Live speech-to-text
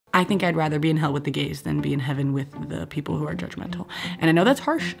I think I'd rather be in hell with the gays than be in heaven with the people who are judgmental. And I know that's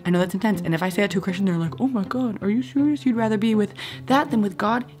harsh. I know that's intense. And if I say that to a Christian, they're like, oh my God, are you serious? You'd rather be with that than with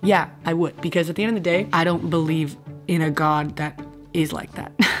God? Yeah, I would. Because at the end of the day, I don't believe in a God that is like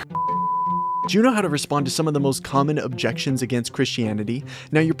that. Do you know how to respond to some of the most common objections against Christianity?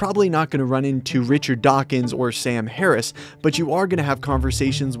 Now, you're probably not going to run into Richard Dawkins or Sam Harris, but you are going to have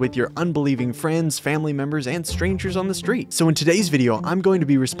conversations with your unbelieving friends, family members, and strangers on the street. So in today's video, I'm going to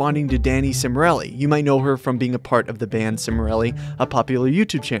be responding to Dani Cimorelli. You might know her from being a part of the band Cimorelli, a popular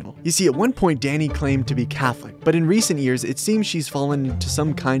YouTube channel. You see, at one point, Dani claimed to be Catholic, but in recent years, it seems she's fallen into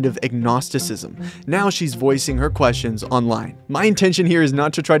some kind of agnosticism. Now she's voicing her questions online. My intention here is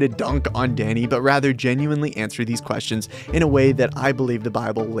not to try to dunk on Dani, but rather genuinely answer these questions in a way that I believe the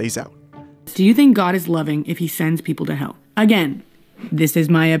Bible lays out. Do you think God is loving if he sends people to hell? Again, this is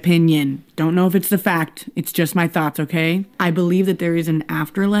my opinion. Don't know if it's the fact. It's just my thoughts, okay? I believe that there is an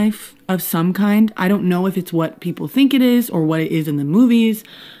afterlife of some kind. I don't know if it's what people think it is or what it is in the movies.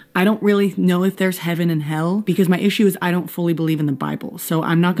 I don't really know if there's heaven and hell because my issue is I don't fully believe in the Bible. So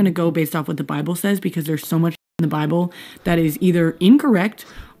I'm not going to go based off what the Bible says because there's so much in the Bible that is either incorrect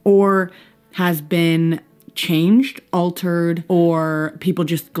or has been changed, altered, or people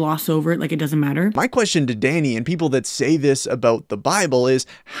just gloss over it like it doesn't matter. My question to Dani and people that say this about the Bible is,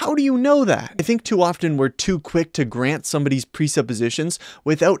 how do you know that? I think too often we're too quick to grant somebody's presuppositions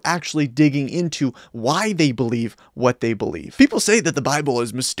without actually digging into why they believe what they believe. People say that the Bible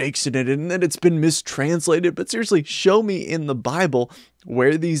has mistakes in it and that it's been mistranslated, but seriously, show me in the Bible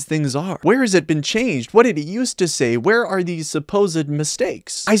where these things are. Where has it been changed? What did it used to say? Where are these supposed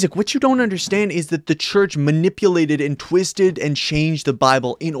mistakes? Isaac, what you don't understand is that the church manipulated and twisted and changed the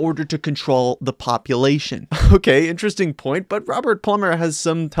Bible in order to control the population. Okay, interesting point, but Robert Plummer has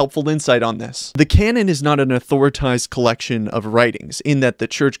some helpful insight on this. The canon is not an authorized collection of writings in that the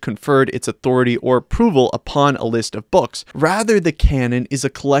church conferred its authority or approval upon a list of books. Rather, the canon is a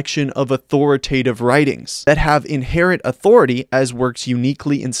collection of authoritative writings that have inherent authority as works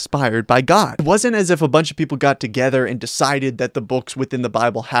uniquely inspired by God. It wasn't as if a bunch of people got together and decided that the books within the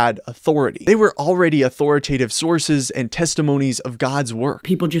Bible had authority. They were already authoritative sources and testimonies of God's work.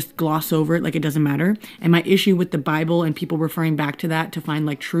 People just gloss over it like it doesn't matter. And my issue with the Bible and people referring back to that to find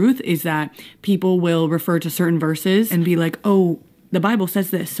like truth is that people will refer to certain verses and be like, oh, the Bible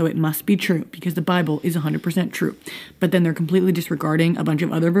says this, so it must be true because the Bible is 100% true. But then they're completely disregarding a bunch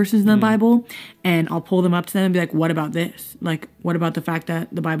of other verses in the Bible, and I'll pull them up to them and be like, what about this? Like, what about the fact that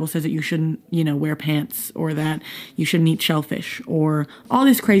the Bible says that you shouldn't, wear pants, or that you shouldn't eat shellfish, or all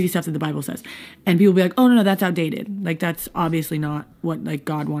this crazy stuff that the Bible says. And people will be like, oh, no, that's outdated. Like, that's obviously not what, like,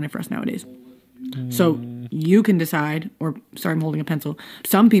 God wanted for us nowadays. So you can decide, or sorry, I'm holding a pencil.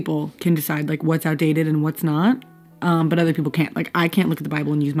 Some people can decide, like, what's outdated and what's not. But other people can't. Like, I can't look at the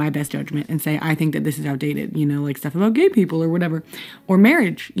Bible and use my best judgment and say, I think that this is outdated, like stuff about gay people or whatever, or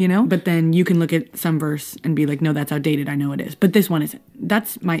marriage, But then you can look at some verse and be like, no, that's outdated. I know it is. But this one isn't.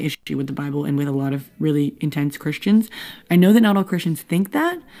 That's my issue with the Bible and with a lot of really intense Christians. I know that not all Christians think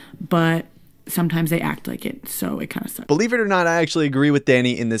that, but sometimes they act like it, so it kind of sucks. Believe it or not, I actually agree with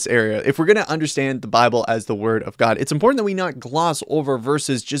Dani in this area. If we're going to understand the Bible as the Word of God, it's important that we not gloss over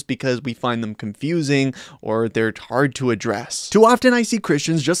verses just because we find them confusing or they're hard to address. Too often I see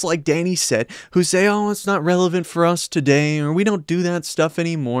Christians, just like Dani said, who say, oh, it's not relevant for us today, or we don't do that stuff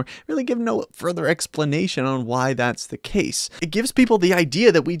anymore, really give no further explanation on why that's the case. It gives people the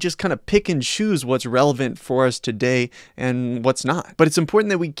idea that we just kind of pick and choose what's relevant for us today and what's not. But it's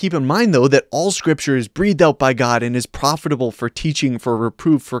important that we keep in mind, though, that all scripture is breathed out by God and is profitable for teaching, for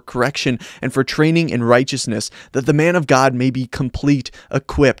reproof, for correction, and for training in righteousness, that the man of God may be complete,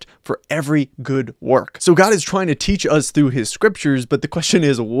 equipped for every good work. So God is trying to teach us through his scriptures, but the question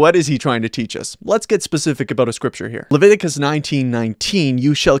is, what is he trying to teach us? Let's get specific about a scripture here. Leviticus 19:19,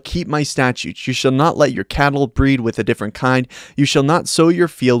 you shall keep my statutes. You shall not let your cattle breed with a different kind. You shall not sow your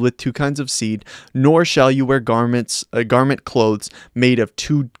field with two kinds of seed, nor shall you wear garment clothes made of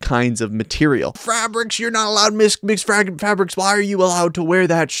two kinds of material. Fabrics, you're not allowed mixed fabrics. Why are you allowed to wear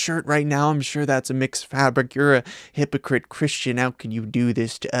that shirt right now? I'm sure that's a mixed fabric. You're a hypocrite Christian. How can you do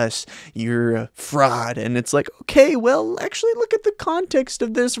this to us? You're a fraud. And it's like, okay, well, actually look at the context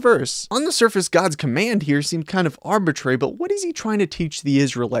of this verse. On the surface, God's command here seemed kind of arbitrary, but what is he trying to teach the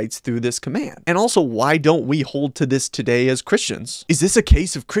Israelites through this command? And also, why don't we hold to this today as Christians? Is this a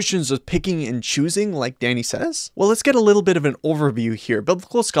case of Christians of picking and choosing, like Dani says? Well, let's get a little bit of an overview here.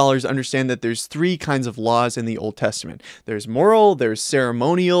 Biblical scholars understand that there's three kinds of laws in the Old Testament. There's moral, there's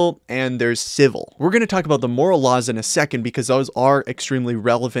ceremonial, and there's civil. We're going to talk about the moral laws in a second because those are extremely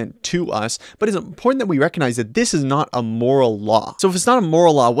relevant to us, but it's important that we recognize that this is not a moral law. So if it's not a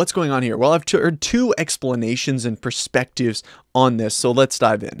moral law, what's going on here? Well, I've heard two explanations and perspectives on this, so let's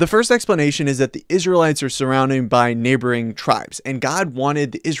dive in. The first explanation is that the Israelites are surrounded by neighboring tribes, and God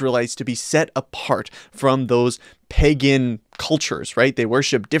wanted the Israelites to be set apart from those pagan cultures, right? They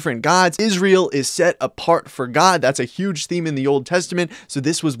worship different gods. Israel is set apart for God. That's a huge theme in the Old Testament. So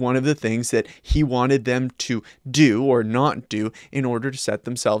this was one of the things that he wanted them to do or not do in order to set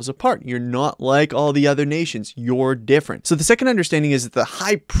themselves apart. You're not like all the other nations. You're different. So the second understanding is that the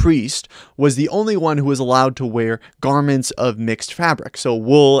high priest was the only one who was allowed to wear garments of mixed fabric, so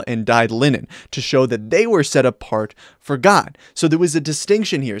wool and dyed linen, to show that they were set apart for God. So there was a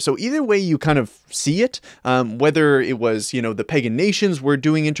distinction here. So either way you kind of see it, whether it was, the pagan nations were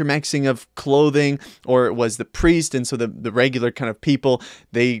doing intermixing of clothing, or it was the priest, and so the regular kind of people,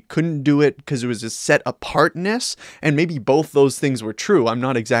 they couldn't do it because it was a set apartness, and maybe both those things were true. I'm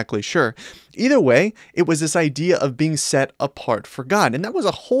not exactly sure. Either way, it was this idea of being set apart for God. And that was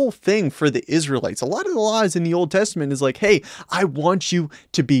a whole thing for the Israelites. A lot of the laws in the Old Testament is like, hey, I want you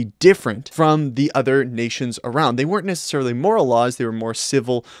to be different from the other nations around. They weren't necessarily moral laws. They were more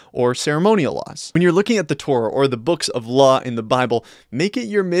civil or ceremonial laws. When you're looking at the Torah or the books of law in the Bible, make it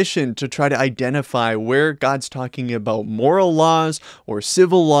your mission to try to identify where God's talking about moral laws or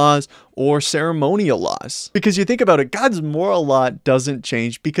civil laws or ceremonial laws. Because you think about it, God's moral law doesn't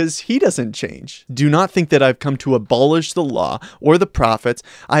change because he doesn't change. Do not think that I've come to abolish the law or the prophets.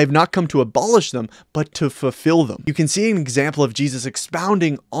 I have not come to abolish them, but to fulfill them. You can see an example of Jesus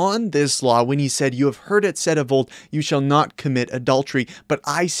expounding on this law when he said, you have heard it said of old, you shall not commit adultery. But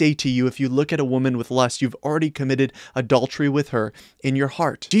I say to you, if you look at a woman with lust, you've already committed adultery with her in your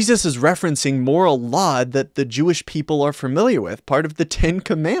heart. Jesus is referencing moral law that the Jewish people are familiar with, part of the 10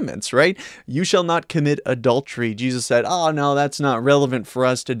 Commandments, right? You shall not commit adultery. Jesus said, oh, no, that's not relevant for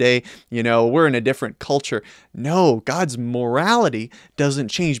us today. We're in a different culture. No, God's morality doesn't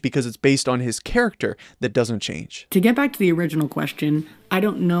change because it's based on his character that doesn't change. To get back to the original question, I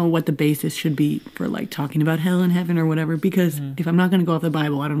don't know what the basis should be for talking about hell and heaven or whatever, because if I'm not going to go off the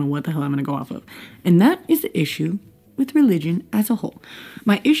Bible, I don't know what the hell I'm going to go off of. And that is the issue with religion as a whole.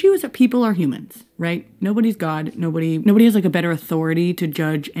 My issue is that people are humans, right? Nobody's God. Nobody has a better authority to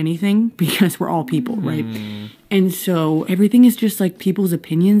judge anything because we're all people, right? And so everything is just people's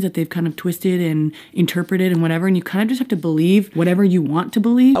opinions that they've kind of twisted and interpreted and whatever. And you kind of just have to believe whatever you want to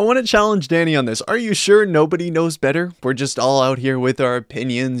believe. I want to challenge Dani on this. Are you sure nobody knows better? We're just all out here with our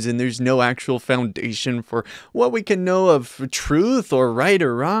opinions and there's no actual foundation for what we can know of truth or right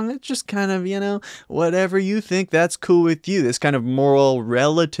or wrong. It's just kind of, whatever you think, that's cool with you. This kind of moral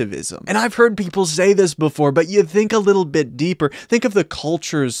relativism. And I've heard people say this before, but you think a little bit deeper. Think of the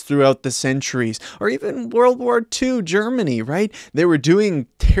cultures throughout the centuries, or even World War II Germany, right? They were doing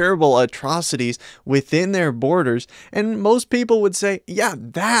terrible atrocities within their borders, and most people would say, yeah,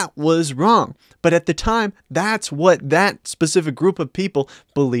 that was wrong. But at the time, that's what that specific group of people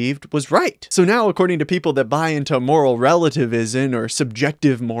believed was right. So now, according to people that buy into moral relativism or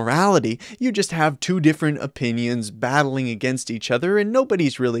subjective morality, you just have two different opinions battling against each other, and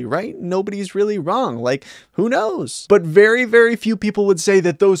nobody's really right, nobody's really wrong. Who knows? But very, very few people would say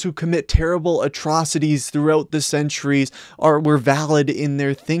that those who commit terrible atrocities throughout the centuries were valid in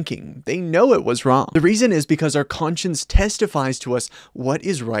their thinking. They know it was wrong. The reason is because our conscience testifies to us what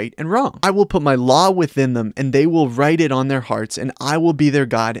is right and wrong. I will put my law within them, and they will write it on their hearts, and I will be their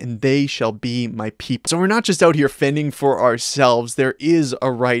God, and they shall be my people. So we're not just out here fending for ourselves. There is a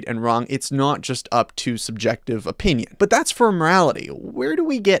right and wrong. It's not just up to subjective opinion. But that's for morality. Where do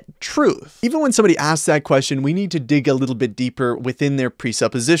we get truth? Even when somebody asks that question, we need to dig a little bit deeper within their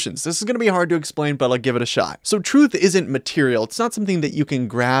presuppositions. This is going to be hard to explain, but I'll give it a shot. So truth isn't material. It's not something that you can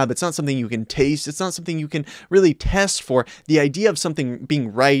grab. It's not something you can taste. It's not something you can really test for. The idea of something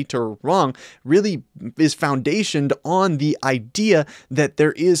being right or wrong really is foundationed on the idea that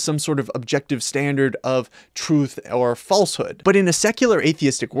there is some sort of objective standard of truth or falsehood. But in a secular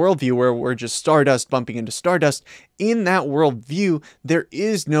atheistic worldview where we're just stardust bumping into stardust, in that worldview, there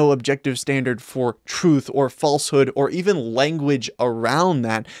is no objective standard for truth or falsehood or even language around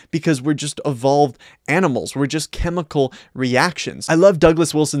that, because we're just evolved animals. We're just chemical reactions. I love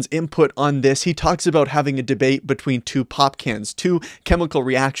Douglas Wilson's input on this. He talks about having a debate between two pop cans, two chemical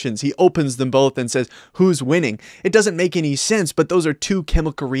reactions. He opens them both and says, who's winning? It doesn't make any sense, but those are two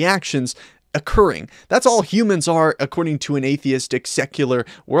chemical reactions occurring. That's all humans are according to an atheistic secular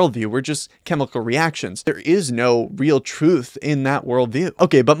worldview. We're just chemical reactions. There is no real truth in that worldview.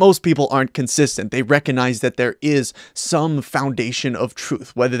 Okay, but most people aren't consistent. They recognize that there is some foundation of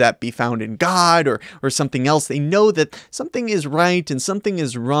truth, whether that be found in God or something else. They know that something is right and something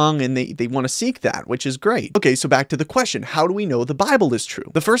is wrong, and they want to seek that, which is great. Okay, so back to the question, how do we know the Bible is true?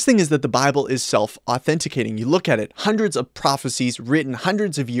 The first thing is that the Bible is self-authenticating. You look at it, hundreds of prophecies written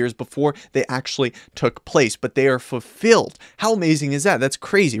hundreds of years before they actually took place, but they are fulfilled. How amazing is that? That's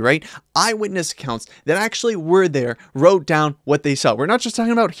crazy, right? Eyewitness accounts that actually were there wrote down what they saw. We're not just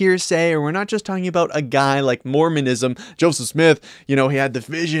talking about hearsay, or we're not just talking about a guy like Mormonism, Joseph Smith, he had the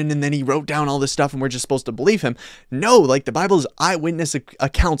vision and then he wrote down all this stuff and we're just supposed to believe him. No, like the Bible is eyewitness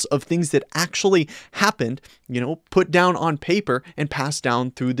accounts of things that actually happened, put down on paper and passed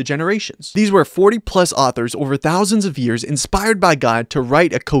down through the generations. These were 40 plus authors over thousands of years, inspired by God to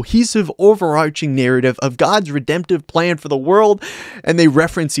write a cohesive, overarching narrative of God's redemptive plan for the world, and they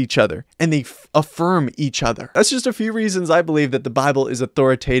reference each other and they affirm each other. That's just a few reasons I believe that the Bible is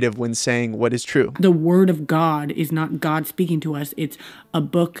authoritative when saying what is true. The word of God is not God speaking to us. It's a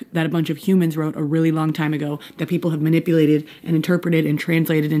book that a bunch of humans wrote a really long time ago that people have manipulated and interpreted and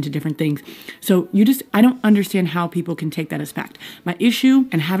translated into different things. So I don't understand how people can take that as fact. My issue,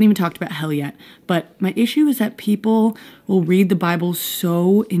 and I haven't even talked about hell yet, but my issue is that people will read the Bible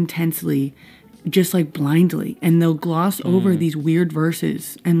so intensely, just like blindly, and they'll gloss over these weird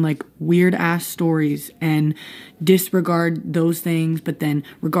verses and like weird ass stories and disregard those things, but then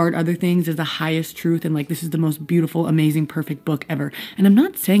regard other things as the highest truth, and like this is the most beautiful, amazing, perfect book ever. And I'm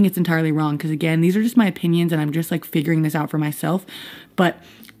not saying it's entirely wrong, because again, these are just my opinions and I'm just like figuring this out for myself, but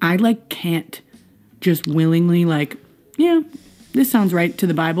I can't just willingly this sounds right to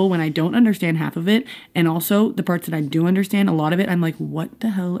the Bible when I don't understand half of it. And also the parts that I do understand, a lot of it, I'm like, what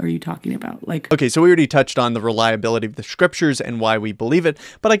the hell are you talking about? Okay, so we already touched on the reliability of the scriptures and why we believe it,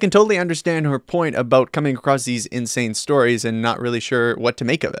 but I can totally understand her point about coming across these insane stories and not really sure what to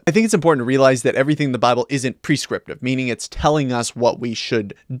make of it. I think it's important to realize that everything in the Bible isn't prescriptive, meaning it's telling us what we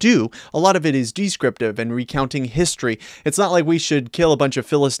should do. A lot of it is descriptive and recounting history. It's not like we should kill a bunch of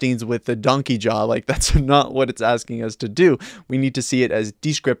Philistines with a donkey jaw. That's not what it's asking us to do. We need to see it as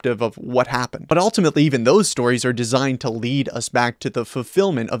descriptive of what happened. But ultimately, even those stories are designed to lead us back to the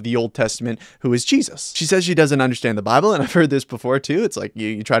fulfillment of the Old Testament, who is Jesus. She says she doesn't understand the Bible, and I've heard this before too. It's like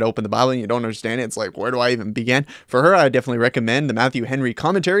you try to open the Bible and you don't understand it. It's like, where do I even begin? For her, I definitely recommend the Matthew Henry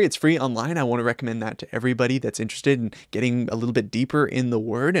commentary. It's free online. I want to recommend that to everybody that's interested in getting a little bit deeper in the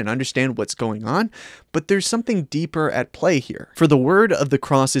Word and understand what's going on. But there's something deeper at play here. For the word of the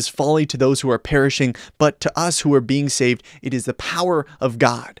cross is folly to those who are perishing, but to us who are being saved, it is the power of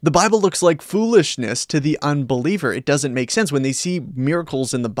God. The Bible looks like foolishness to the unbeliever. It doesn't make sense. When they see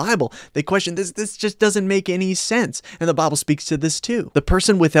miracles in the Bible, they question, this just doesn't make any sense. And the Bible speaks to this too. The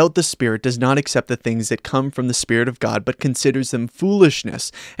person without the Spirit does not accept the things that come from the Spirit of God, but considers them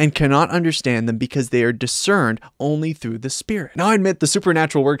foolishness and cannot understand them because they are discerned only through the Spirit. Now, I admit the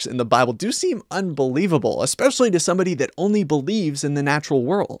supernatural works in the Bible do seem unbelievable, especially to somebody that only believes in the natural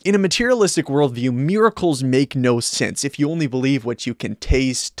world. In a materialistic worldview, miracles make no sense. If you only believe what you can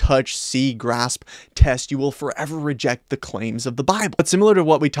taste, touch, see, grasp, test, you will forever reject the claims of the Bible. But similar to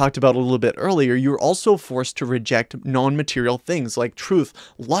what we talked about a little bit earlier, you're also forced to reject non-material things like truth,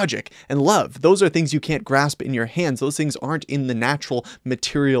 logic, and love. Those are things you can't grasp in your hands. Those things aren't in the natural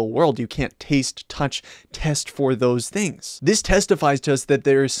material world. You can't taste, touch, test for those things. This testifies to us that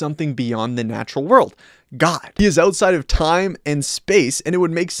there is something beyond the natural world. God. He is outside of time and space, and it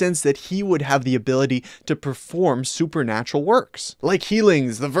would make sense that he would have the ability to perform supernatural works, like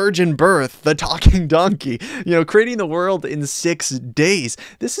healings, the virgin birth, the talking donkey, creating the world in 6 days.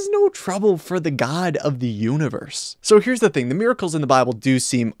 This is no trouble for the God of the universe. So here's the thing, the miracles in the Bible do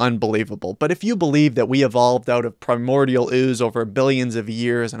seem unbelievable, but if you believe that we evolved out of primordial ooze over billions of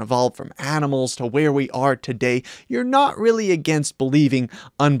years and evolved from animals to where we are today, you're not really against believing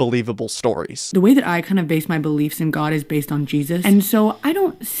unbelievable stories. The way that I kind of base my beliefs in God is based on Jesus. And so I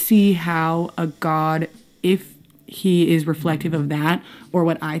don't see how a God, if he is reflective of that or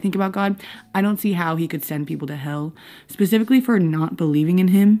what I think about God, I don't see how he could send people to hell specifically for not believing in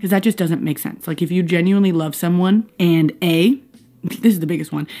him, because that just doesn't make sense. Like if you genuinely love someone and this is the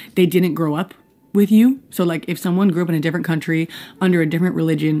biggest one, they didn't grow up with you. So like if someone grew up in a different country under a different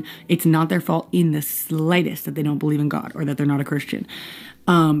religion, it's not their fault in the slightest that they don't believe in God or that they're not a Christian.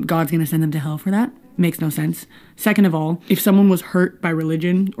 God's gonna send them to hell for that. Makes no sense. Second of all, if someone was hurt by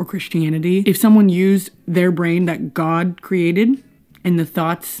religion or Christianity, if someone used their brain that God created and the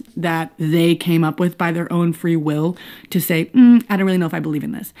thoughts that they came up with by their own free will to say, I don't really know if I believe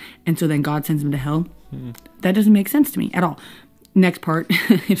in this. And so then God sends them to hell. That doesn't make sense to me at all. Next part,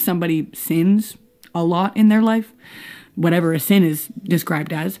 if somebody sins a lot in their life, whatever a sin is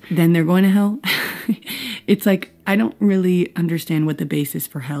described as, then they're going to hell. It's like, I don't really understand what the basis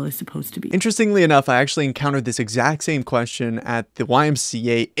for hell is supposed to be. Interestingly enough, I actually encountered this exact same question at the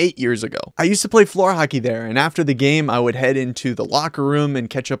YMCA 8 years ago. I used to play floor hockey there, and after the game, I would head into the locker room and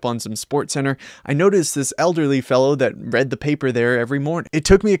catch up on some Sports Center. I noticed this elderly fellow that read the paper there every morning. It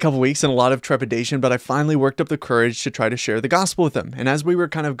took me a couple weeks and a lot of trepidation, but I finally worked up the courage to try to share the gospel with him. And as we were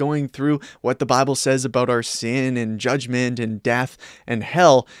kind of going through what the Bible says about our sin and judgment and death and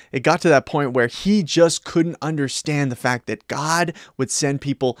hell, it got to that point where he just couldn't understand the fact that God would send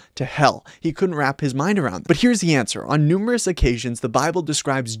people to hell. He couldn't wrap his mind around that. But here's the answer. On numerous occasions, the Bible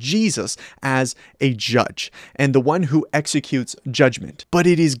describes Jesus as a judge and the one who executes judgment. But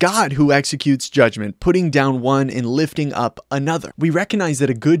it is God who executes judgment, putting down one and lifting up another. We recognize that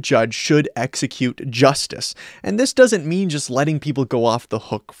a good judge should execute justice. And this doesn't mean just letting people go off the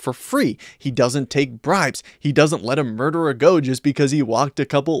hook for free. He doesn't take bribes. He doesn't let a murderer go just because he walked a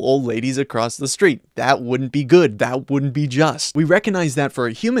couple old ladies across the street. That wouldn't be good. That wouldn't be just. We recognize that for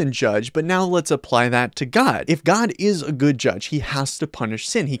a human judge, but now let's apply that to God. If God is a good judge, he has to punish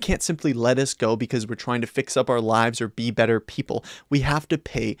sin. He can't simply let us go because we're trying to fix up our lives or be better people. We have to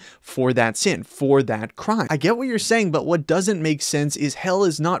pay for that sin, for that crime. I get what you're saying, but what doesn't make sense is hell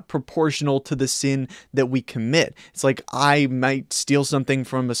is not proportional to the sin that we commit. It's like I might steal something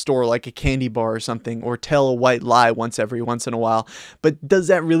from a store like a candy bar or something, or tell a white lie once in a while. But does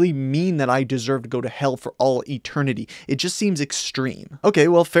that really mean that I deserve to go to hell for all eternity? It just seems extreme. Okay,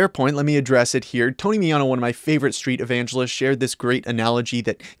 well, fair point. Let me address it here. Tony Miano, one of my favorite street evangelists, shared this great analogy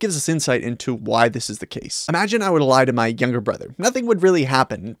that gives us insight into why this is the case. Imagine I were to lie to my younger brother. Nothing would really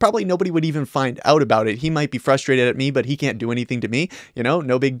happen. Probably nobody would even find out about it. He might be frustrated at me, but he can't do anything to me. You know,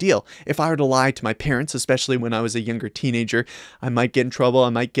 no big deal. If I were to lie to my parents, especially when I was a younger teenager, I might get in trouble. I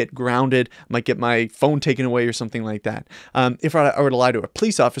might get grounded. I might get my phone taken away or something like that. If I were to lie to a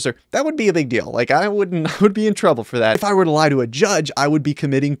police officer, that would be a big deal. Like I would be in trouble for that. If I were to lie to a judge, I would be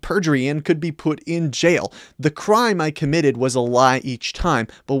committing perjury and could be put in jail. The crime I committed was a lie each time,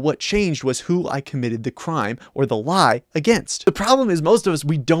 but what changed was who I committed the crime or the lie against. The problem is most of us,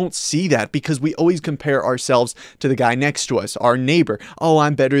 we don't see that because we always compare ourselves to the guy next to us, our neighbor. Oh,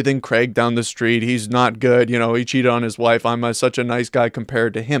 I'm better than Craig down the street. He's not good. You know, he cheated on his wife. I'm such a nice guy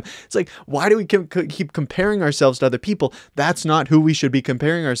compared to him. It's like, why do we keep comparing ourselves to other people? That's not who we should be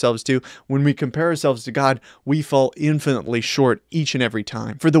comparing ourselves to. When we compare ourselves to God, we fall infinitely short each and every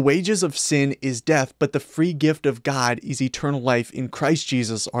time. For the wages of sin is death, but the free gift of God is eternal life in Christ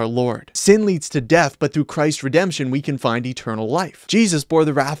Jesus our Lord. Sin leads to death, but through Christ's redemption, we can find eternal life. Jesus bore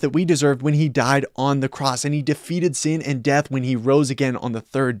the wrath that we deserved when he died on the cross, and he defeated sin and death when he rose again on the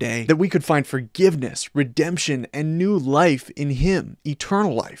third day, that we could find forgiveness, redemption, and new life in him,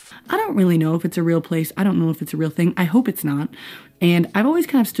 eternal life. I don't really know if it's a real place. I don't know if it's a real thing. I hope it's not. And I've always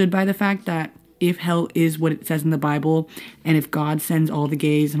kind of stood by the fact that if hell is what it says in the Bible, and if God sends all the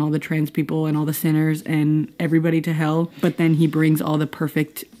gays and all the trans people and all the sinners and everybody to hell, but then he brings all the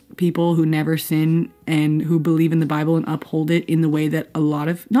perfect people who never sin and who believe in the Bible and uphold it in the way that a lot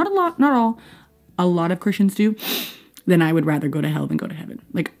of Christians do, then I would rather go to hell than go to heaven.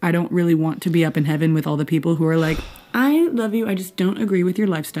 Like, I don't really want to be up in heaven with all the people who are like, I love you, I just don't agree with your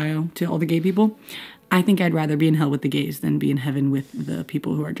lifestyle, to all the gay people. I think I'd rather be in hell with the gays than be in heaven with the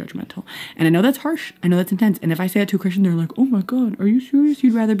people who are judgmental. And I know that's harsh. I know that's intense. And if I say that to a Christian, they're like, oh my God, are you serious?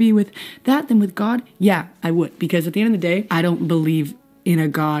 You'd rather be with that than with God? Yeah, I would. Because at the end of the day, I don't believe in a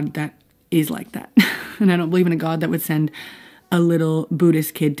God that is like that. And I don't believe in a God that would send a little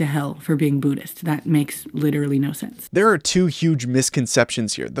Buddhist kid to hell for being Buddhist. That makes literally no sense. There are two huge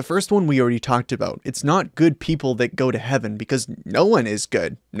misconceptions here. The first one we already talked about. It's not good people that go to heaven, because no one is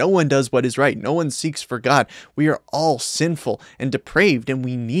good. No one does what is right. No one seeks for God. We are all sinful and depraved, and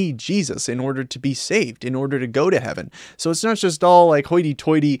we need Jesus in order to be saved, in order to go to heaven. So it's not just all like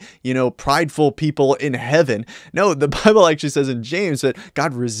hoity-toity, prideful people in heaven. No, the Bible actually says in James that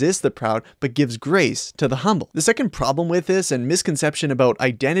God resists the proud, but gives grace to the humble. The second problem with this, and misconception about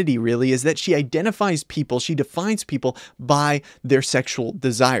identity really, is that she defines people by their sexual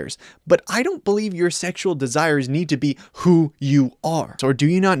desires. But I don't believe your sexual desires need to be who you are. Or do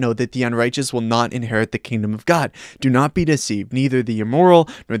you not know that the unrighteous will not inherit the kingdom of God? Do not be deceived. Neither the immoral,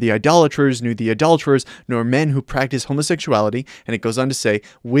 nor the idolaters, nor the adulterers, nor men who practice homosexuality, and it goes on to say,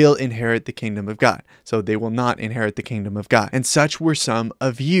 will inherit the kingdom of God. So they will not inherit the kingdom of God. And such were some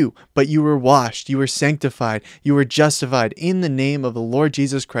of you, but you were washed, you were sanctified, you were justified in in the name of the Lord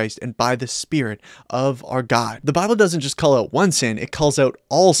Jesus Christ and by the Spirit of our God. The Bible doesn't just call out one sin, it calls out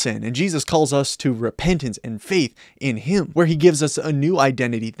all sin. And Jesus calls us to repentance and faith in Him, where He gives us a new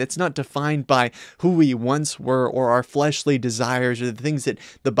identity that's not defined by who we once were or our fleshly desires or the things that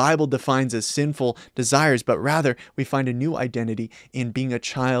the Bible defines as sinful desires, but rather we find a new identity in being a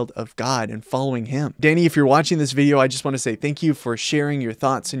child of God and following Him. Dani, if you're watching this video, I just want to say thank you for sharing your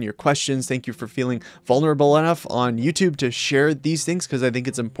thoughts and your questions. Thank you for feeling vulnerable enough on YouTube to share these things, because I think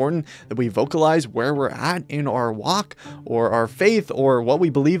it's important that we vocalize where we're at in our walk or our faith or what we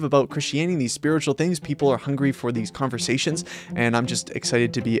believe about Christianity, these spiritual things. People are hungry for these conversations, and I'm just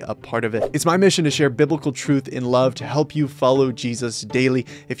excited to be a part of it. It's my mission to share biblical truth in love to help you follow Jesus daily.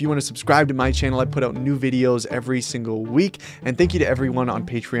 If you want to subscribe to my channel, I put out new videos every single week. And thank you to everyone on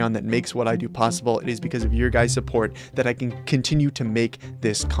Patreon that makes what I do possible. It is because of your guys' support that I can continue to make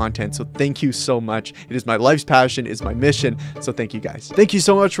this content. So thank you so much. It is my life's passion, it's my mission. So thank you guys. Thank you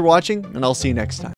so much for watching, and I'll see you next time.